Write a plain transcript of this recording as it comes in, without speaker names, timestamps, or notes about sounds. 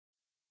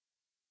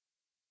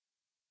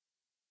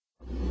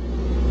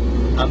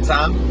I'm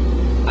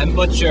Tom. I'm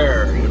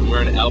Butcher. And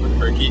we're in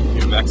Albuquerque,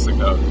 New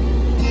Mexico.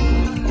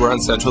 We're on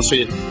Central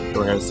Street, and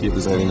we're going to see if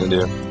there's anything to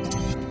do.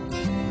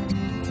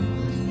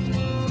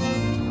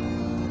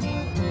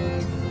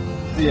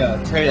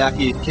 The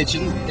Teriyaki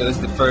Kitchen. It was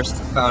the first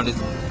founded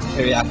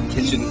teriyaki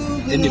kitchen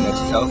in New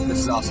Mexico. This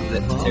is also the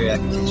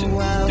Teriyaki Kitchen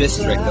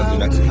district of New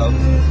Mexico.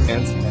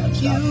 And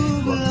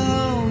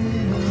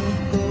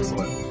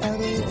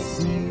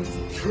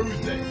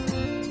Tuesday.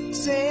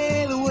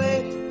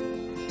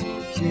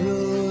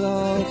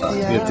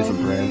 We have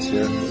different brands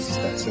here. There's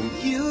Stetson,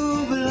 there's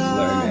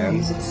Larry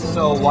Mann's.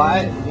 so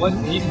what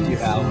beef do you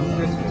have with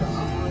Christmas?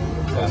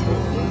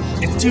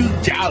 It's too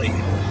jolly.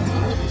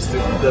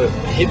 The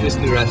hippest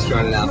new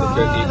restaurant in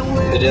Albuquerque.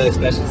 The daily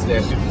specials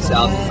there: super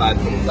salad for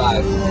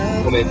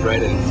 $5.25, homemade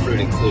bread and fruit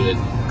included.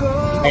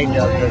 Hey,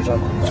 there's a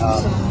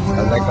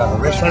like a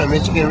restaurant, a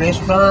Mexican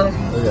restaurant.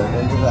 And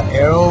there's an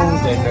arrows,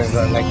 and there's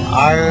like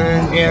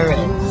iron there,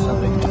 and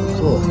something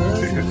cool.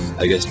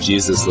 I guess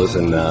Jesus lives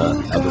in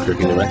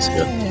Albuquerque, New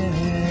Mexico.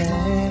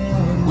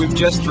 We've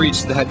just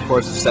reached the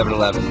headquarters of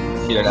 7-Eleven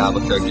here in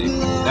Albuquerque.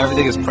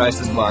 Everything is priced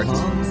as marked.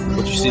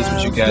 What you see is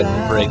what you get.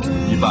 You break,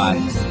 you buy.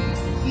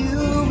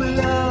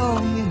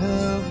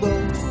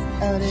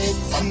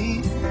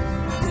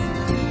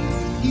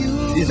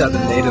 These are the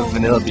native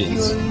vanilla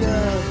beans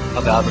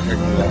of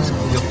Albuquerque, New Mexico.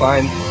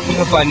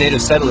 You'll find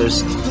native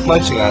settlers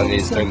munching on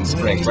these during the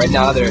spring. Right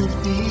now they're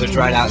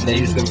dried out and they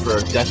use them for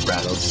death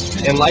rattles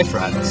and life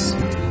rattles.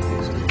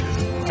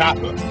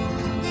 Copper.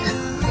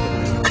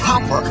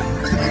 Copper.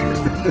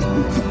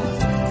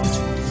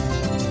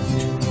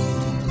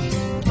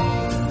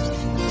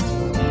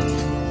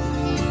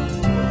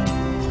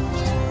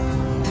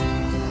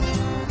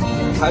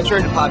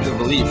 Contrary to popular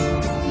belief,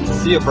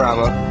 Tia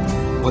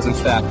Brahma was in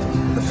fact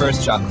the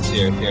first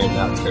chocolatier here in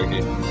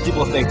Albuquerque.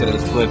 People think that it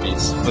was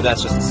Blimpies, but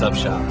that's just a sub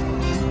shop.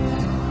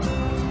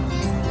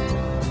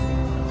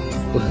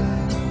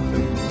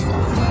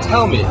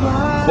 Tell me,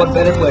 what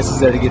better place is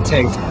there to get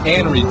tanked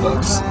and read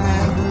books?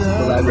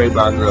 The Library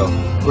Bar and Grill.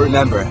 But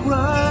remember,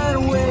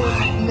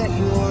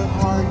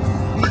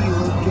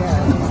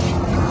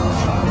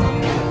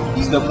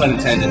 there's no pun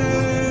intended.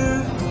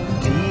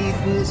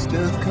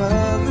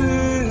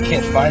 You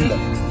can't find them.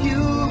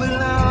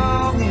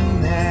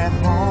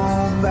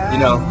 You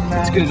know,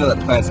 it's good to know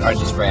that plants aren't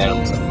just for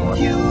animals anymore.